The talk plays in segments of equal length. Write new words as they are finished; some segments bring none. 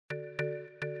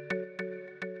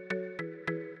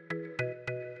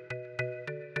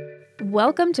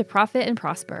Welcome to Profit and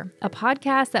Prosper, a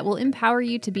podcast that will empower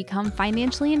you to become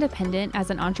financially independent as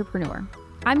an entrepreneur.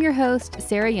 I'm your host,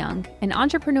 Sarah Young, an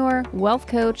entrepreneur, wealth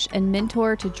coach, and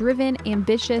mentor to driven,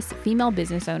 ambitious female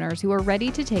business owners who are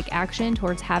ready to take action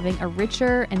towards having a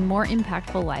richer and more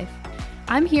impactful life.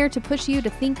 I'm here to push you to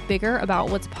think bigger about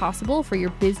what's possible for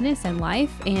your business and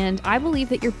life, and I believe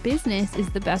that your business is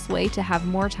the best way to have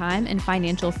more time and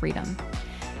financial freedom.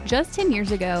 Just 10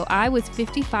 years ago, I was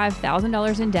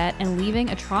 $55,000 in debt and leaving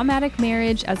a traumatic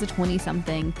marriage as a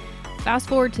 20-something. Fast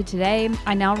forward to today,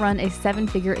 I now run a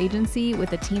 7-figure agency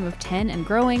with a team of 10 and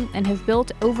growing, and have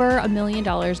built over $1 million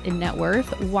in net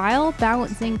worth while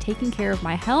balancing taking care of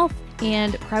my health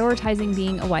and prioritizing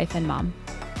being a wife and mom.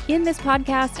 In this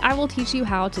podcast, I will teach you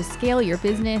how to scale your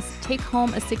business, take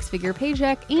home a 6-figure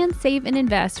paycheck, and save and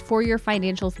invest for your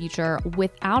financial future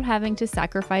without having to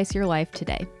sacrifice your life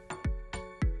today.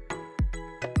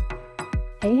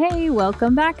 Hey,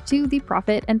 welcome back to the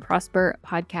Profit and Prosper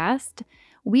podcast.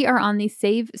 We are on the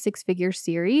Save 6-Figure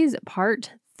series,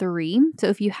 part 3. So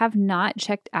if you have not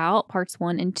checked out parts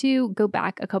 1 and 2, go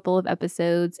back a couple of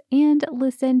episodes and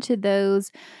listen to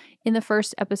those. In the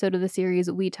first episode of the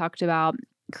series, we talked about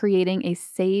creating a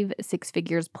Save 6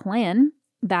 Figures plan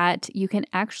that you can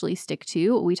actually stick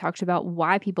to. We talked about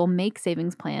why people make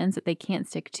savings plans that they can't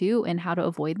stick to and how to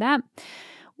avoid that.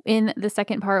 In the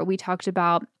second part, we talked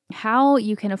about how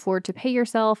you can afford to pay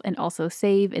yourself and also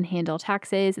save and handle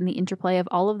taxes and the interplay of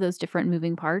all of those different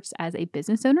moving parts as a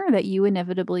business owner that you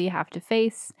inevitably have to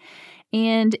face.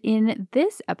 And in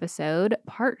this episode,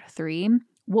 part 3,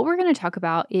 what we're going to talk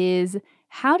about is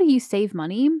how do you save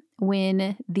money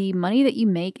when the money that you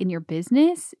make in your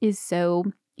business is so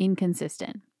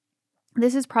inconsistent?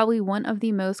 This is probably one of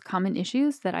the most common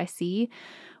issues that I see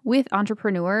with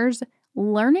entrepreneurs.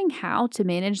 Learning how to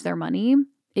manage their money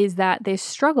is that they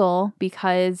struggle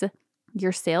because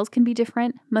your sales can be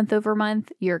different month over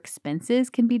month. Your expenses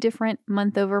can be different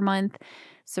month over month.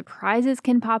 Surprises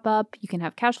can pop up. You can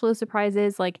have cash flow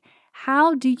surprises. Like,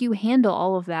 how do you handle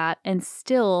all of that and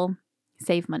still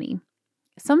save money?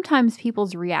 Sometimes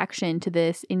people's reaction to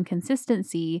this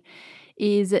inconsistency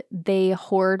is they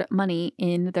hoard money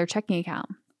in their checking account,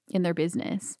 in their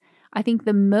business. I think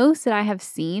the most that I have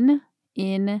seen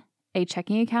in a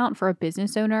checking account for a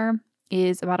business owner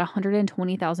is about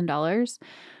 $120,000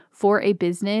 for a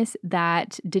business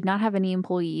that did not have any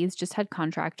employees, just had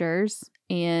contractors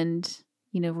and,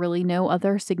 really no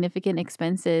other significant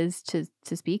expenses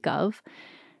to speak of.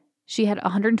 She had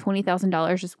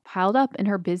 $120,000 just piled up in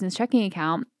her business checking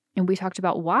account, and we talked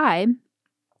about why.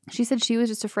 She said she was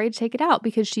just afraid to take it out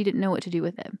because she didn't know what to do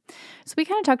with it. So we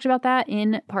kind of talked about that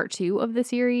in part 2 of the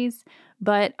series,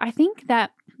 but I think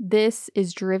that this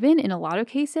is driven in a lot of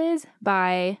cases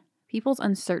by people's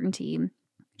uncertainty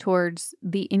towards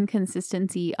the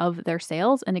inconsistency of their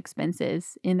sales and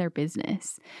expenses in their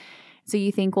business. So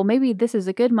you think, well, maybe this is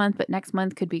a good month, but next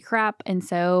month could be crap. And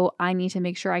so I need to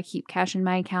make sure I keep cash in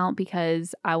my account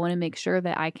because I want to make sure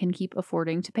that I can keep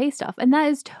affording to pay stuff. And that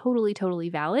is totally, totally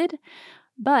valid,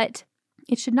 but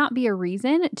it should not be a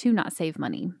reason to not save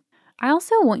money. I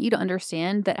also want you to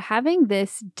understand that having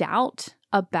this doubt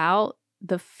about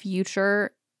the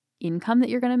future income that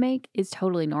you're going to make is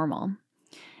totally normal.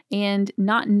 And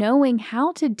not knowing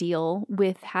how to deal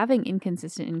with having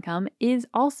inconsistent income is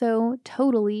also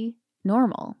totally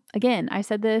normal. Again, I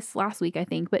said this last week, I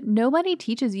think, but nobody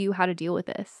teaches you how to deal with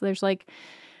this. There's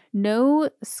no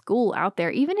school out there.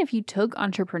 Even if you took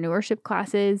entrepreneurship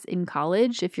classes in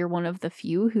college, if you're one of the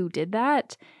few who did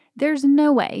that, there's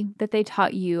no way that they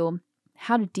taught you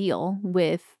how to deal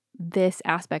with this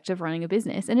aspect of running a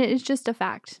business. And it is just a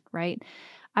fact, right?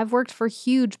 I've worked for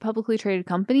huge publicly traded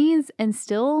companies and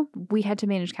still we had to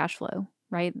manage cash flow,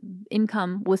 right?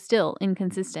 Income was still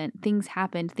inconsistent. Things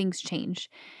happened, things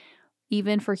changed,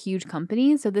 even for huge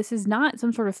companies. So this is not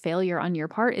some sort of failure on your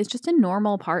part. It's just a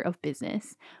normal part of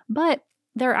business. But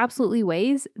there are absolutely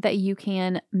ways that you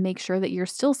can make sure that you're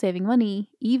still saving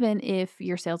money, even if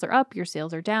your sales are up, your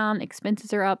sales are down,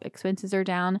 expenses are up, expenses are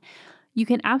down. You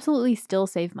can absolutely still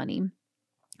save money.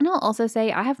 And I'll also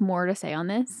say I have more to say on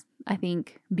this. I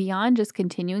think beyond just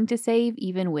continuing to save,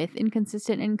 even with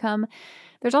inconsistent income,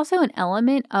 there's also an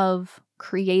element of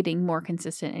creating more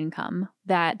consistent income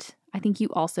that I think you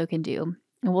also can do.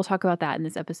 And we'll talk about that in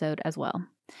this episode as well.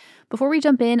 Before we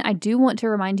jump in, I do want to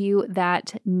remind you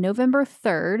that November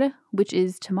 3rd, which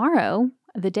is tomorrow,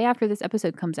 the day after this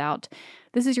episode comes out,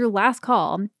 this is your last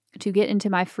call to get into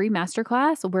my free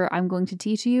masterclass where I'm going to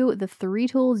teach you the 3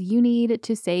 tools you need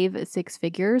to save 6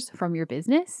 figures from your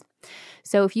business.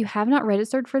 So if you have not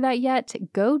registered for that yet,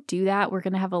 go do that. We're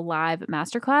going to have a live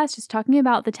masterclass just talking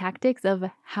about the tactics of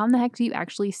how in the heck do you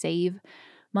actually save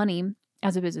money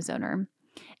as a business owner.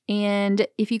 And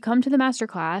if you come to the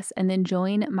masterclass and then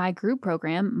join my group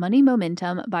program, Money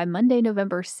Momentum, by Monday,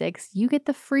 November 6th, you get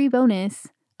the free bonus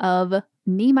of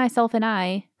me, myself, and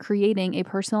I creating a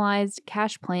personalized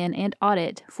cash plan and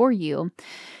audit for you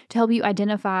to help you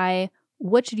identify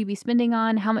what should you be spending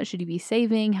on, how much should you be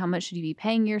saving, how much should you be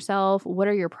paying yourself, what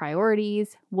are your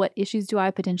priorities, what issues do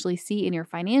I potentially see in your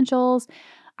financials.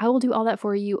 I will do all that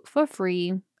for you for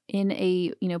free in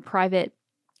a private.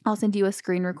 I'll send you a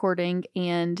screen recording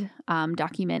and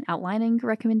document outlining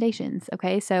recommendations.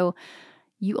 Okay, so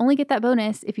you only get that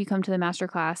bonus if you come to the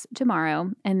masterclass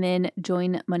tomorrow and then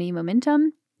join Money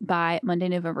Momentum by Monday,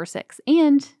 November 6th.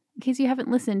 And in case you haven't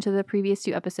listened to the previous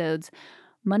 2 episodes,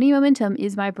 Money Momentum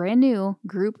is my brand new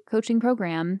group coaching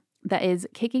program that is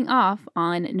kicking off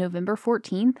on November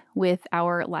 14th with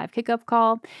our live kickoff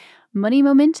call. Money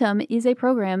Momentum is a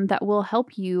program that will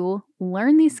help you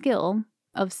learn the skill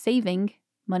of saving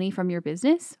money from your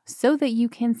business so that you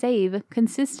can save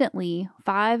consistently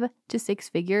 5 to 6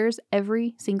 figures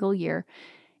every single year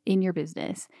in your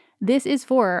business. This is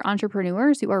for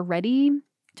entrepreneurs who are ready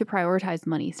to prioritize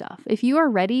money stuff. If you are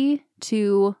ready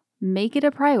to make it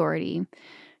a priority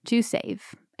to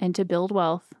save and to build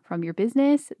wealth from your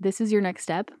business, this is your next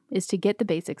step, is to get the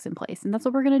basics in place. And that's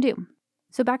what we're going to do.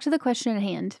 So back to the question at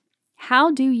hand.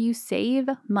 How do you save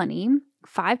money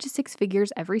 5 to 6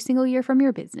 figures every single year from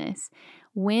your business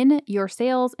when your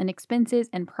sales and expenses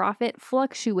and profit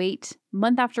fluctuate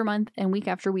month after month and week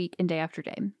after week and day after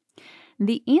day?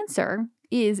 The answer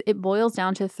is it boils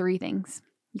down to 3 things: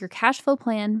 your cash flow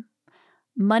plan,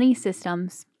 money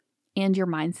systems, and your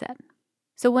mindset.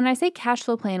 So when I say cash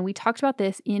flow plan, we talked about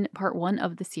this in part 1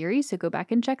 of the series, so go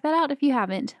back and check that out if you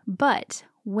haven't. But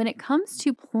when it comes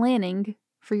to planning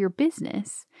for your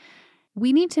business,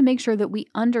 we need to make sure that we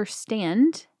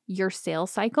understand your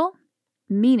sales cycle,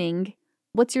 meaning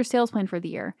what's your sales plan for the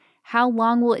year? How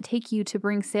long will it take you to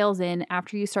bring sales in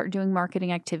after you start doing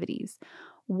marketing activities?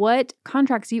 What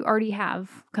contracts do you already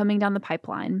have coming down the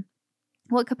pipeline?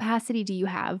 What capacity do you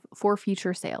have for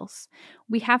future sales?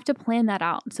 We have to plan that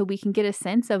out so we can get a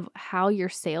sense of how your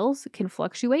sales can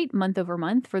fluctuate month over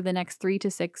month for the next 3 to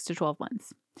 6 to 12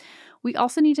 months. We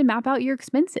also need to map out your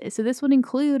expenses. So this would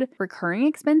include recurring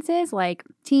expenses like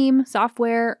team,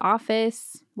 software,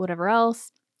 office, whatever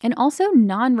else, and also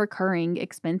non-recurring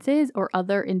expenses or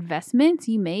other investments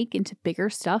you make into bigger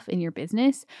stuff in your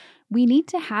business. We need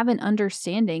to have an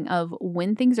understanding of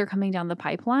when things are coming down the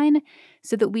pipeline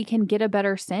so that we can get a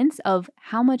better sense of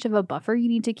how much of a buffer you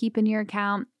need to keep in your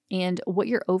account and what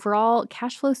your overall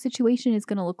cash flow situation is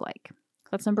going to look like.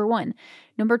 That's number 1.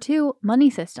 Number 2,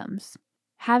 money systems.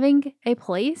 Having a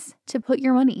place to put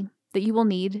your money that you will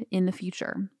need in the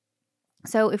future.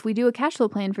 So if we do a cash flow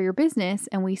plan for your business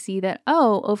and we see that,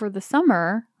 over the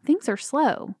summer, things are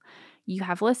slow. You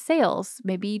have less sales.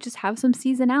 Maybe you just have some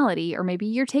seasonality, or maybe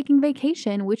you're taking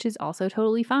vacation, which is also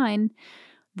totally fine.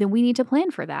 Then we need to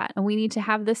plan for that. And we need to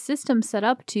have the system set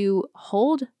up to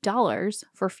hold dollars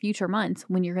for future months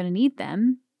when you're going to need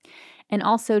them. And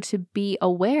also to be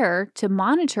aware to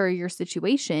monitor your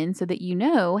situation so that you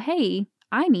know, hey,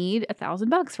 I need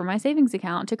 $1,000 for my savings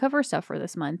account to cover stuff for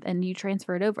this month, and you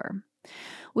transfer it over.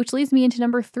 Which leads me into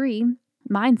number 3,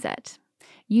 mindset.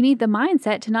 You need the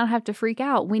mindset to not have to freak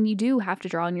out when you do have to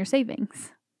draw on your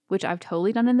savings, which I've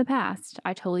totally done in the past.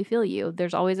 I totally feel you.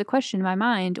 There's always a question in my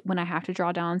mind when I have to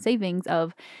draw down on savings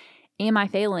of, am I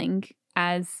failing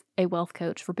as a wealth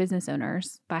coach for business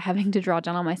owners by having to draw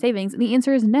down on my savings? And the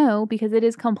answer is no, because it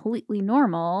is completely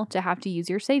normal to have to use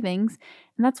your savings.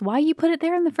 And that's why you put it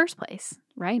there in the first place,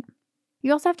 right?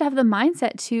 You also have to have the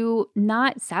mindset to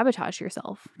not sabotage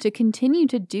yourself, to continue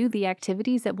to do the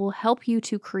activities that will help you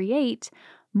to create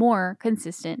more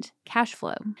consistent cash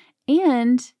flow,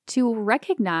 and to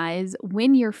recognize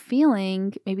when you're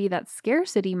feeling maybe that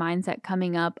scarcity mindset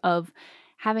coming up of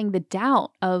having the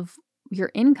doubt of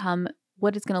your income,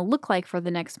 what it's going to look like for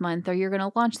the next month, or you're going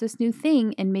to launch this new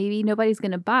thing and maybe nobody's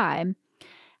going to buy.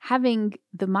 Having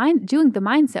doing the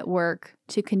mindset work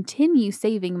to continue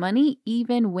saving money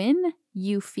even when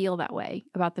you feel that way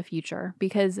about the future,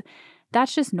 because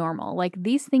that's just normal. Like,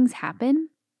 these things happen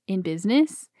in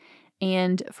business,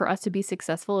 and for us to be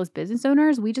successful as business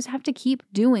owners, we just have to keep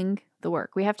doing the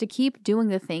work. We have to keep doing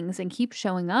the things and keep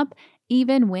showing up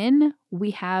even when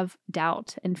we have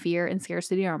doubt and fear and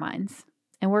scarcity in our minds,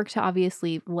 and work to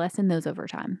obviously lessen those over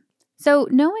time. So,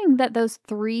 knowing that those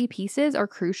three pieces are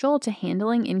crucial to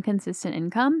handling inconsistent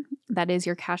income, that is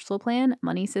your cash flow plan,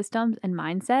 money systems, and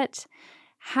mindset,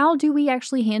 how do we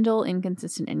actually handle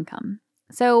inconsistent income?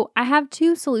 So, I have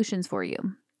two solutions for you.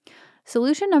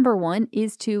 Solution number one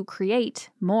is to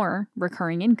create more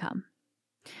recurring income.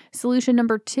 Solution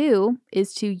number two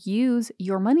is to use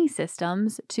your money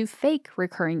systems to fake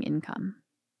recurring income.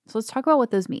 So, let's talk about what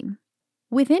those mean.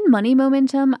 Within Money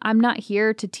Momentum, I'm not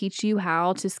here to teach you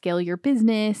how to scale your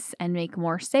business and make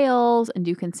more sales and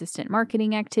do consistent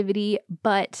marketing activity,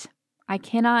 but I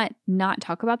cannot not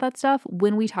talk about that stuff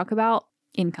when we talk about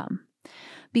income,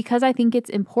 because I think it's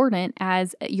important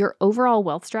as your overall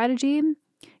wealth strategy.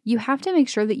 You have to make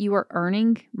sure that you are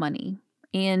earning money,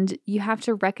 and you have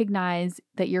to recognize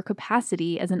that your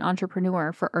capacity as an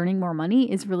entrepreneur for earning more money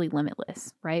is really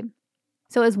limitless, right?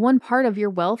 So as one part of your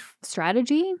wealth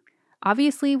strategy,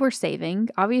 obviously, we're saving.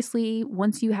 Obviously,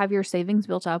 once you have your savings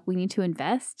built up, we need to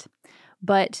invest.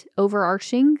 But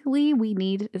overarchingly, we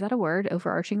need, is that a word?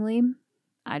 Overarchingly?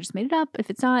 I just made it up.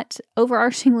 If it's not,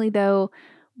 overarchingly though,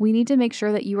 we need to make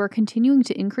sure that you are continuing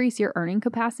to increase your earning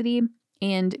capacity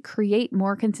and create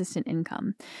more consistent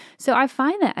income. So I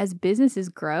find that as businesses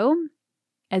grow,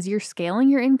 as you're scaling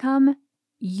your income,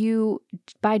 you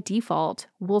by default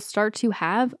will start to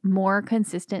have more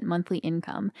consistent monthly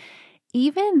income.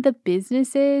 Even the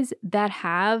businesses that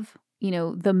have,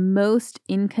 the most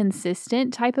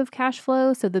inconsistent type of cash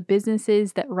flow, so the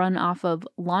businesses that run off of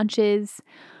launches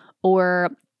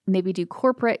or maybe do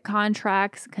corporate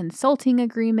contracts, consulting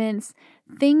agreements,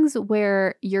 things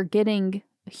where you're getting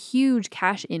huge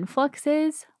cash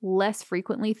influxes less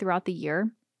frequently throughout the year.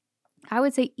 I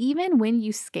would say even when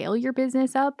you scale your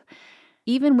business up,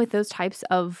 even with those types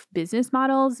of business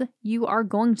models, you are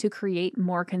going to create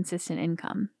more consistent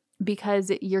income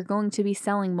because you're going to be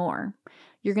selling more.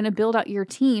 You're going to build out your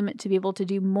team to be able to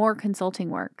do more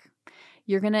consulting work.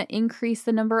 You're going to increase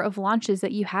the number of launches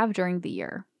that you have during the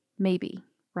year, maybe,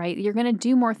 right? You're going to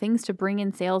do more things to bring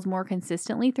in sales more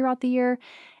consistently throughout the year,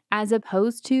 as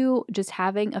opposed to just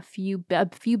having a few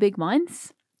big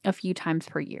months a few times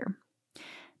per year.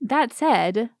 That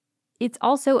said, it's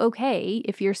also okay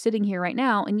if you're sitting here right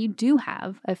now and you do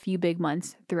have a few big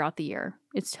months throughout the year.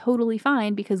 It's totally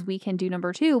fine because we can do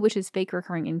number two, which is fake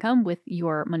recurring income with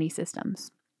your money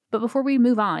systems. But before we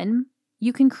move on,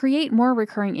 you can create more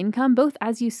recurring income both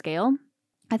as you scale.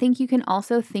 I think you can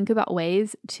also think about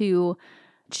ways to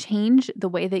change the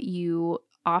way that you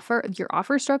offer your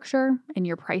offer structure and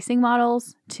your pricing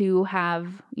models to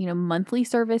have, monthly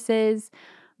services,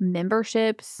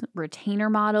 memberships, retainer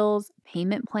models,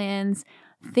 payment plans,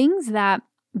 things that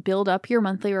build up your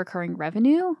monthly recurring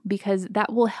revenue, because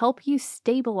that will help you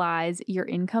stabilize your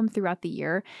income throughout the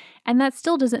year. And that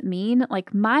still doesn't mean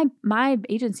like my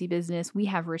agency business, we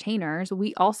have retainers.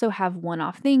 We also have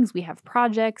one-off things. We have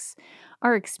projects.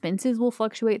 Our expenses will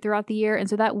fluctuate throughout the year. And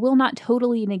so that will not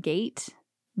totally negate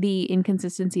the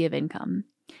inconsistency of income.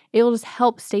 It will just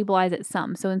help stabilize it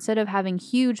some. So instead of having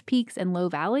huge peaks and low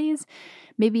valleys,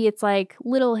 maybe it's like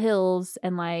little hills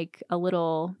and like a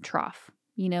little trough.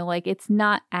 Like it's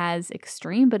not as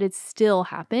extreme, but it still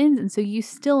happens. And so you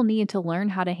still need to learn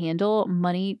how to handle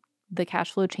money, the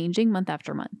cash flow changing month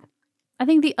after month. I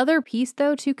think the other piece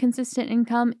though to consistent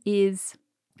income is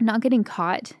not getting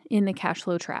caught in the cash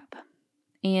flow trap.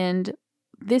 And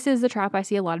this is the trap I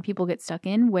see a lot of people get stuck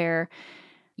in, where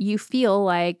you feel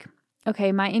like,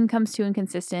 okay, my income's too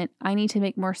inconsistent. I need to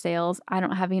make more sales. I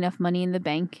don't have enough money in the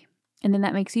bank. And then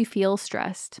that makes you feel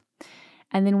stressed.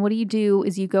 And then what do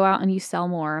is you go out and you sell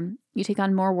more. You take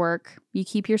on more work. You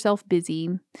keep yourself busy.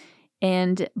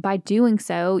 And by doing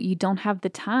so, you don't have the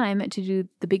time to do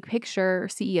the big picture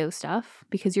CEO stuff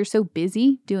because you're so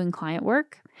busy doing client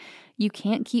work. You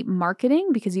can't keep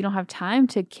marketing because you don't have time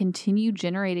to continue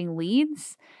generating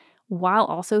leads while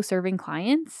also serving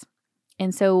clients.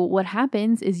 And so what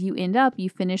happens is you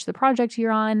finish the project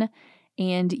you're on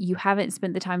and you haven't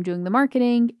spent the time doing the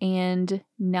marketing, and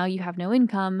now you have no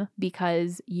income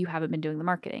because you haven't been doing the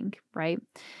marketing, right?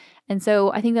 And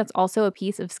so I think that's also a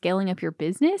piece of scaling up your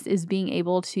business, is being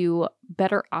able to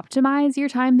better optimize your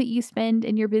time that you spend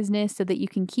in your business so that you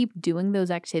can keep doing those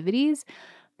activities,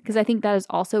 because I think that is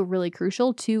also really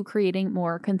crucial to creating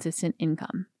more consistent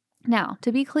income. Now,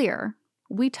 to be clear,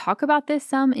 we talk about this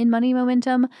some in Money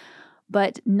Momentum,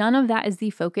 but none of that is the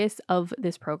focus of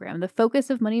this program. The focus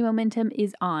of Money Momentum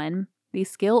is on the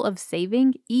skill of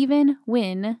saving even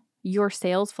when your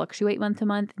sales fluctuate month to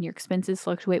month and your expenses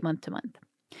fluctuate month to month.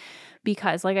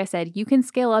 Because like I said, you can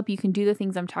scale up, you can do the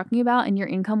things I'm talking about, and your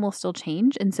income will still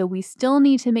change. And so we still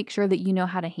need to make sure that you know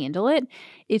how to handle it.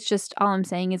 It's just all I'm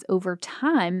saying is over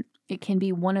time, it can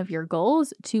be one of your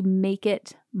goals to make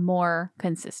it more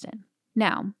consistent.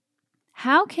 Now,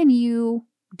 how can you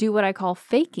do what I call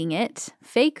faking it,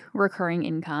 fake recurring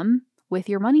income with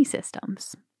your money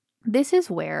systems? This is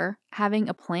where having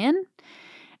a plan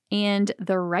and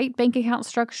the right bank account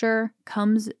structure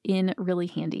comes in really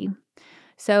handy.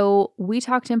 So we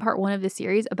talked in part 1 of this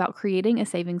series about creating a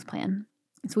savings plan.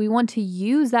 So we want to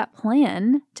use that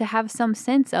plan to have some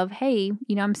sense of, hey,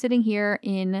 I'm sitting here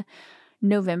in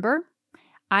November.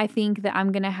 I think that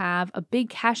I'm going to have a big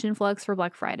cash influx for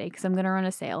Black Friday because I'm going to run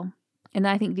a sale. And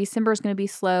then I think December is going to be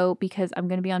slow because I'm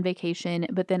going to be on vacation.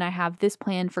 But then I have this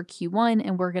plan for Q1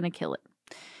 and we're going to kill it.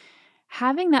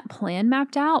 Having that plan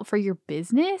mapped out for your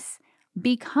business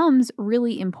becomes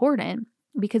really important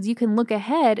because you can look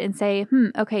ahead and say,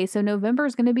 okay, so November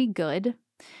is going to be good.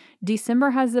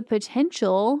 December has the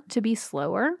potential to be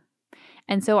slower.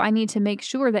 And so I need to make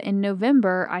sure that in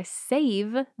November, I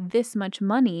save this much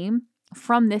money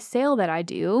from this sale that I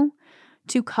do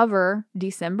to cover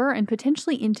December and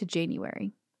potentially into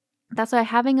January. That's why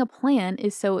having a plan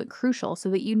is so crucial so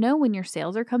that you know when your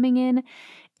sales are coming in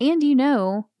and you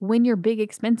know when your big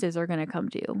expenses are going to come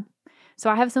due. So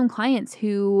I have some clients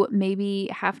who maybe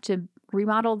have to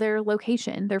remodel their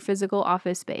location, their physical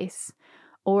office space,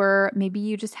 or maybe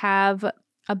you just have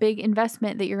a big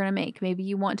investment that you're going to make. Maybe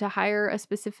you want to hire a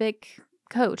specific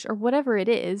coach or whatever it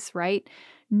is, right?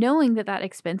 Knowing that that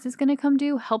expense is going to come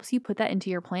due helps you put that into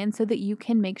your plan so that you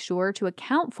can make sure to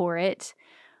account for it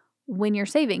when you're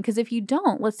saving. Because if you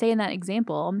don't, let's say in that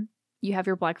example, you have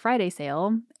your Black Friday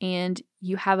sale and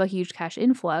you have a huge cash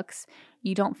influx,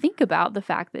 you don't think about the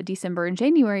fact that December and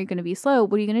January are going to be slow.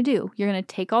 What are you going to do? You're going to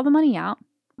take all the money out.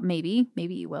 Maybe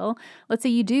you will. Let's say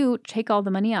you do take all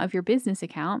the money out of your business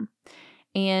account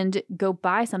and go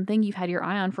buy something you've had your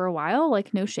eye on for a while,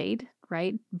 like no shade,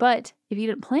 right? But if you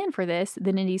didn't plan for this,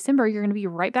 then in December, you're going to be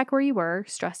right back where you were,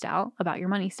 stressed out about your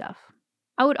money stuff.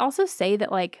 I would also say that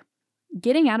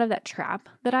getting out of that trap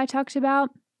that I talked about,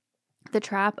 the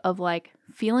trap of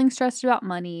feeling stressed about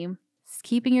money,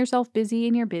 keeping yourself busy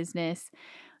in your business,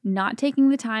 not taking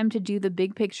the time to do the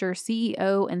big picture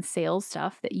CEO and sales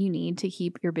stuff that you need to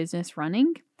keep your business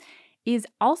running is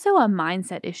also a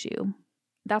mindset issue.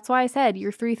 That's why I said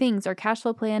your 3 things are cash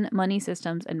flow plan, money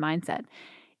systems, and mindset.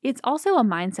 It's also a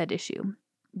mindset issue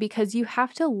because you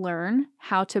have to learn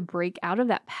how to break out of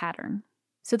that pattern.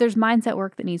 So there's mindset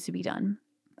work that needs to be done.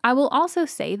 I will also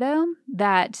say though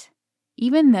that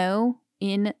even though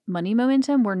in Money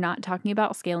Momentum, we're not talking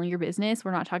about scaling your business,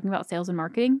 we're not talking about sales and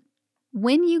marketing,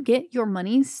 when you get your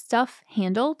money stuff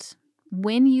handled,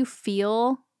 when you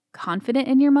feel confident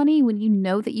in your money, when you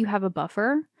know that you have a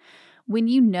buffer, when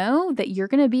you know that you're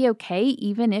going to be okay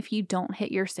even if you don't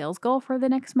hit your sales goal for the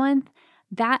next month,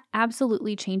 that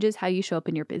absolutely changes how you show up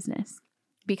in your business.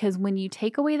 Because when you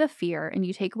take away the fear and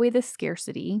you take away the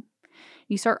scarcity,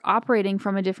 you start operating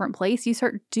from a different place, you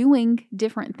start doing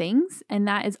different things, and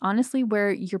that is honestly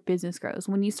where your business grows.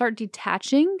 When you start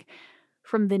detaching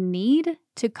from the need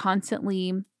to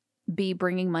constantly be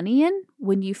bringing money in,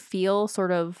 when you feel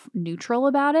sort of neutral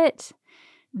about it,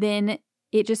 then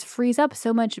it just frees up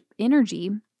so much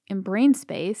energy and brain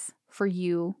space for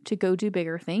you to go do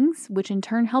bigger things, which in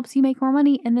turn helps you make more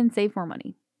money and then save more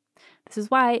money. This is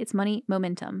why it's money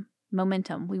momentum.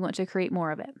 Momentum. We want to create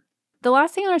more of it. The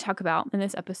last thing I want to talk about in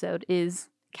this episode is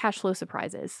cash flow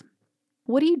surprises.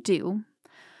 What do you do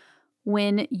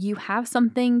when you have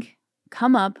something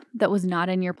come up that was not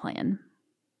in your plan?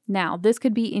 Now, this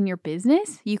could be in your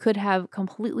business. You could have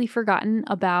completely forgotten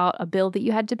about a bill that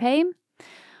you had to pay,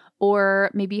 or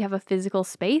maybe you have a physical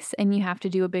space and you have to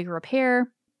do a big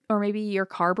repair, or maybe your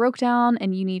car broke down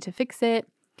and you need to fix it,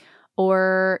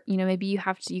 or maybe you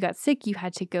got sick, you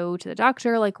had to go to the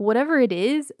doctor. Whatever it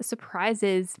is,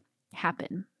 surprises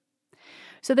happen.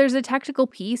 So there's a tactical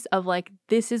piece of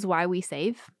this is why we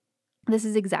save. This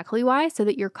is exactly why, so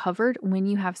that you're covered when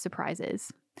you have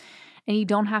surprises. And you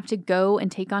don't have to go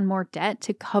and take on more debt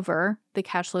to cover the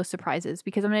cash flow surprises,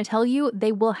 because I'm going to tell you,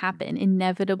 they will happen.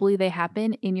 Inevitably, they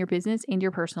happen in your business and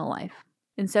your personal life.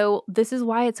 And so this is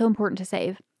why it's so important to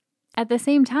save. At the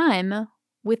same time,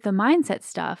 with the mindset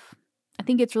stuff, I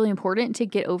think it's really important to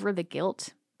get over the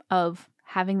guilt of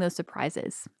having those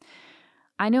surprises.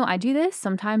 I know I do this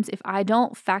sometimes. If I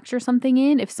don't factor something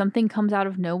in, if something comes out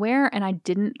of nowhere and I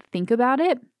didn't think about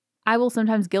it, I will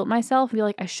sometimes guilt myself and be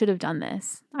like, I should have done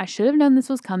this. I should have known this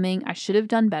was coming. I should have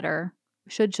done better.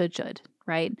 Should,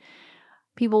 right?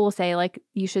 People will say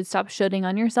you should stop shoulding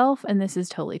on yourself. And this is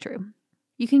totally true.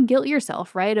 you can guilt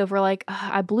yourself, right? Over like,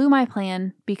 I blew my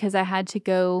plan because I had to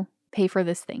go pay for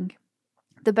this thing.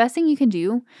 The best thing you can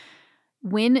do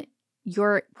when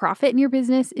your profit in your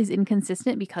business is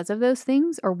inconsistent because of those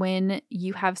things, or when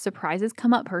you have surprises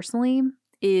come up personally,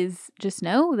 is just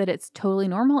know that it's totally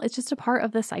normal. It's just a part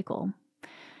of the cycle.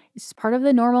 It's just part of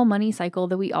the normal money cycle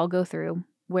that we all go through,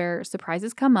 where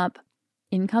surprises come up.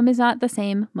 Income is not the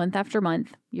same month after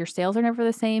month. Your sales are never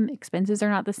the same. Expenses are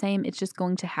not the same. It's just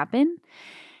going to happen.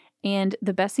 And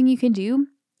the best thing you can do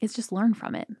is just learn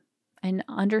from it and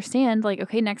understand, like,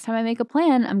 okay, next time I make a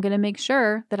plan, I'm going to make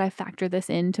sure that I factor this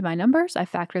into my numbers. I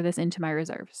factor this into my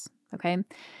reserves. Okay.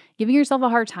 Giving yourself a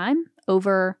hard time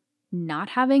over not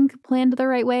having planned the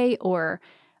right way or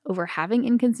over having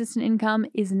inconsistent income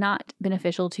is not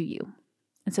beneficial to you.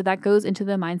 And so that goes into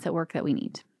the mindset work that we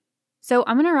need. So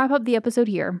I'm going to wrap up the episode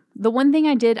here. The one thing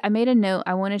I made a note.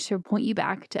 I wanted to point you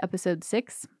back to episode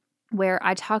 6, where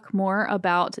I talk more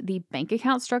about the bank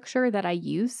account structure that I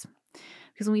use.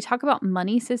 Because when we talk about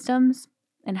money systems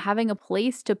and having a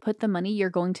place to put the money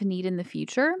you're going to need in the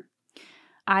future,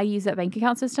 I use that bank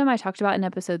account system I talked about in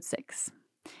episode 6.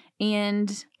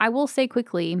 And I will say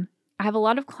quickly, I have a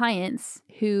lot of clients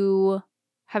who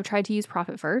have tried to use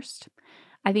Profit First.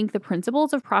 I think the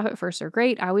principles of Profit First are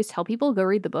great. I always tell people go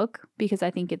read the book because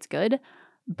I think it's good,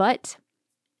 but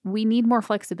we need more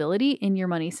flexibility in your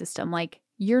money system. Like,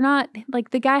 you're not,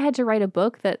 like, the guy had to write a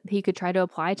book that he could try to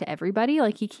apply to everybody.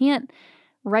 Like, he can't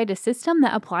write a system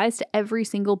that applies to every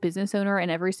single business owner and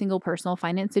every single personal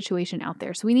finance situation out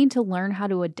there. So we need to learn how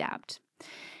to adapt.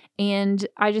 And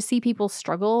I just see people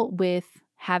struggle with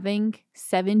having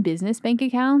 7 business bank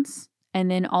accounts and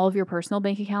then all of your personal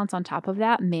bank accounts on top of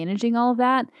that, managing all of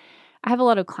that. I have a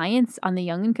lot of clients on the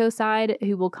Young & Co side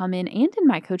who will come in, and in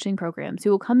my coaching programs, who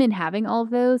will come in having all of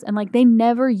those, and like they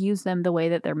never use them the way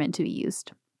that they're meant to be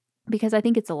used, because I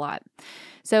think it's a lot.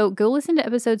 So go listen to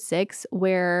episode 6,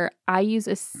 where I use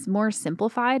a more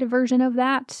simplified version of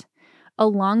that,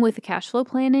 along with the cash flow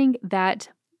planning that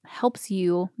helps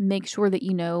you make sure that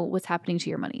you know what's happening to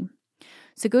your money.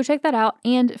 So go check that out.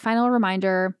 And final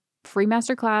reminder, free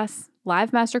masterclass,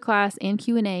 live masterclass, and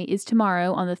Q&A is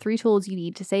tomorrow on the 3 tools you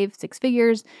need to save 6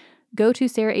 figures. Go to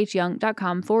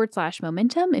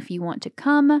sarahhyoung.com/momentum if you want to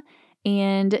come.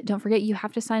 And don't forget, you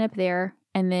have to sign up there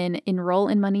and then enroll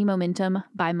in Money Momentum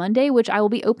by Monday, which I will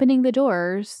be opening the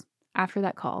doors after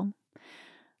that call.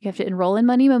 You have to enroll in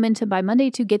Money Momentum by Monday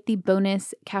to get the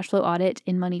bonus cash flow audit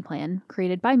in money plan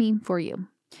created by me for you.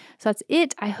 So that's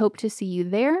it. I hope to see you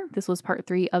there. This was part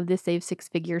 3 of the Save 6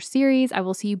 Figures series. I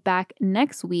will see you back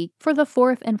next week for the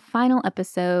 4th and final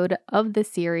episode of the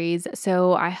series.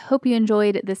 So I hope you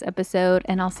enjoyed this episode,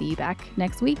 and I'll see you back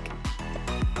next week.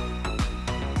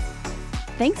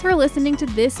 Thanks for listening to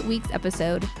this week's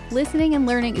episode. Listening and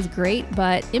learning is great,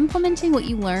 but implementing what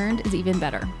you learned is even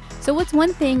better. So what's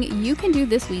one thing you can do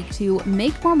this week to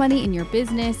make more money in your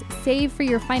business, save for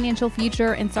your financial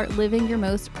future, and start living your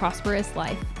most prosperous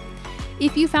life?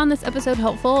 If you found this episode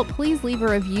helpful, please leave a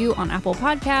review on Apple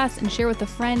Podcasts and share with a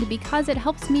friend, because it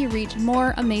helps me reach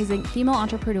more amazing female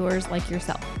entrepreneurs like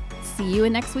yourself. See you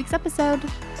in next week's episode.